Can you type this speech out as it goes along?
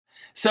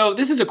So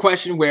this is a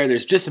question where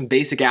there's just some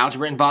basic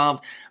algebra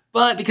involved,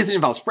 but because it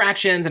involves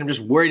fractions and I'm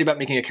just worried about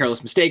making a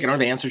careless mistake, I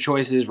don't have answer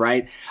choices,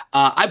 right?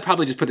 I'd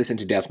probably just put this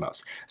into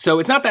Desmos. So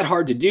it's not that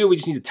hard to do. We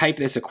just need to type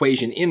this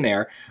equation in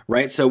there,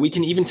 right? So we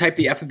can even type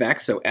the f of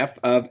x. So f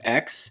of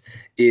x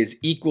is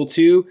equal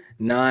to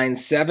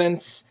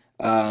 9/7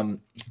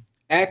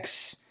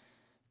 x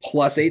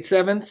plus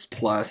 8/7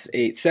 plus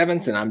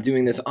 8/7, and I'm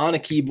doing this on a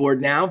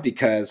keyboard now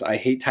because I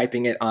hate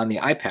typing it on the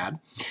iPad.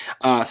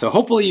 So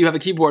hopefully you have a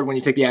keyboard when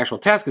you take the actual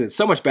test because it's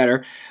so much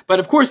better. But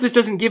of course, this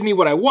doesn't give me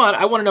what I want.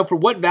 I want to know for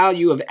what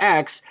value of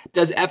x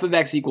does f of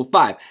x equal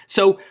 5.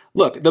 So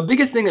look, the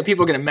biggest thing that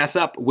people are going to mess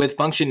up with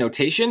function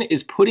notation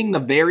is putting the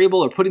variable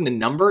or putting the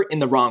number in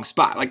the wrong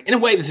spot. Like in a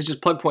way, this is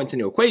just plug points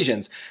into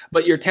equations,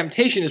 but your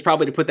temptation is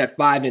probably to put that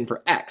 5 in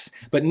for x.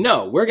 But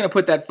no, we're going to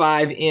put that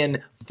 5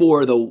 in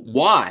for the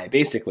y,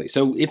 basically.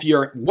 So if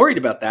you're worried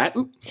about that,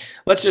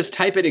 let's just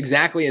type it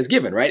exactly as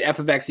given, right? F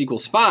of x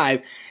equals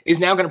 5 is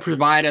now going to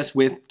provide us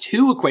with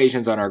two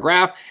equations on our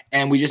graph,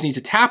 and we just need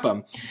to tap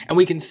them. And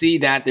we can see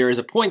that there is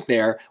a point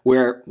there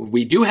where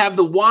we do have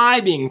the y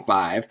being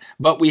 5,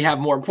 but we have,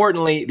 more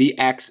importantly, the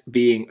x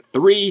being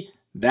 3.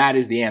 That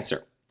is the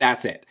answer.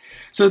 That's it.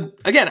 So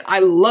again, I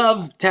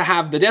love to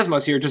have the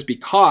Desmos here just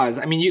because,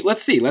 I mean,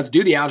 let's see, let's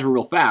do the algebra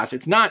real fast.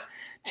 It's not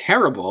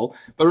terrible,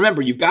 but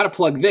remember, you've got to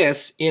plug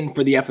this in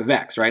for the f of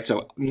x, right?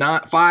 So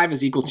 5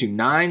 is equal to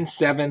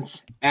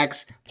 9/7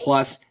 x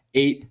plus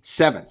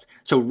 8/7.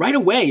 So right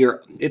away,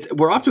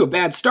 we're off to a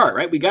bad start,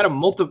 right? We got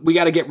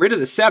to get rid of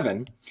the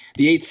 7,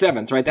 the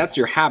 8/7, right? That's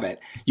your habit.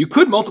 You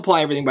could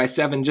multiply everything by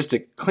 7 just to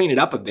clean it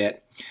up a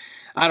bit.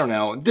 I don't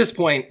know. At this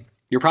point,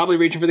 you're probably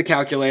reaching for the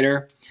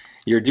calculator.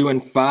 You're doing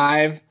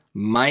 5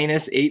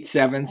 minus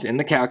 8/7 in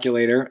the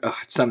calculator. Ugh,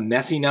 it's some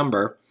messy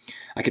number.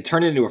 I could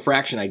turn it into a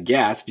fraction, I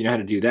guess, if you know how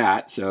to do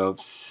that. So,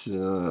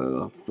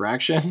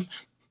 fraction.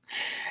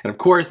 And of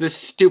course, this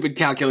stupid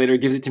calculator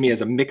gives it to me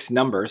as a mixed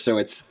number. So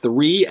it's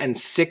 3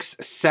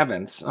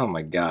 6/7. Oh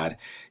my God.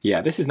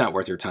 Yeah, this is not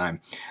worth your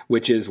time.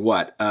 Which is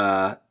what?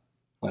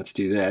 Let's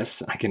do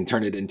this. I can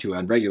turn it into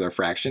a regular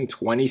fraction.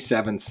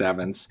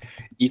 27/7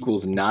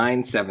 equals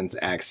 9/7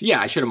 x.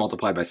 Yeah, I should have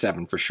multiplied by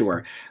 7 for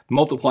sure.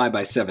 Multiply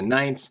by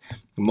 7/9.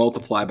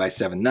 Multiply by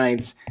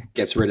 7/9.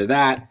 Gets rid of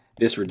that.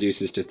 This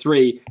reduces to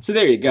 3. So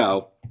there you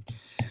go.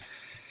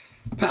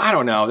 But I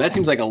don't know. That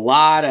seems like a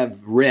lot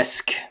of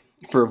risk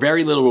for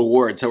very little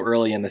reward so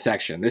early in the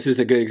section. This is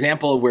a good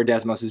example of where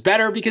Desmos is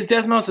better because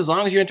Desmos, as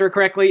long as you enter it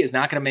correctly, is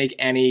not going to make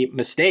any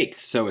mistakes.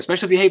 So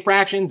especially if you hate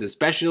fractions,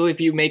 especially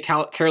if you make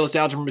careless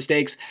algebra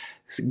mistakes,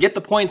 get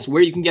the points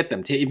where you can get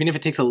them. Even if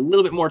it takes a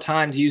little bit more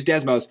time to use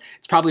Desmos,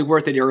 it's probably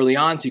worth it early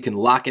on so you can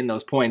lock in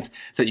those points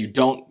so that you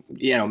don't,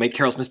 make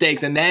careless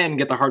mistakes and then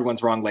get the hard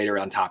ones wrong later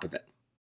on top of it.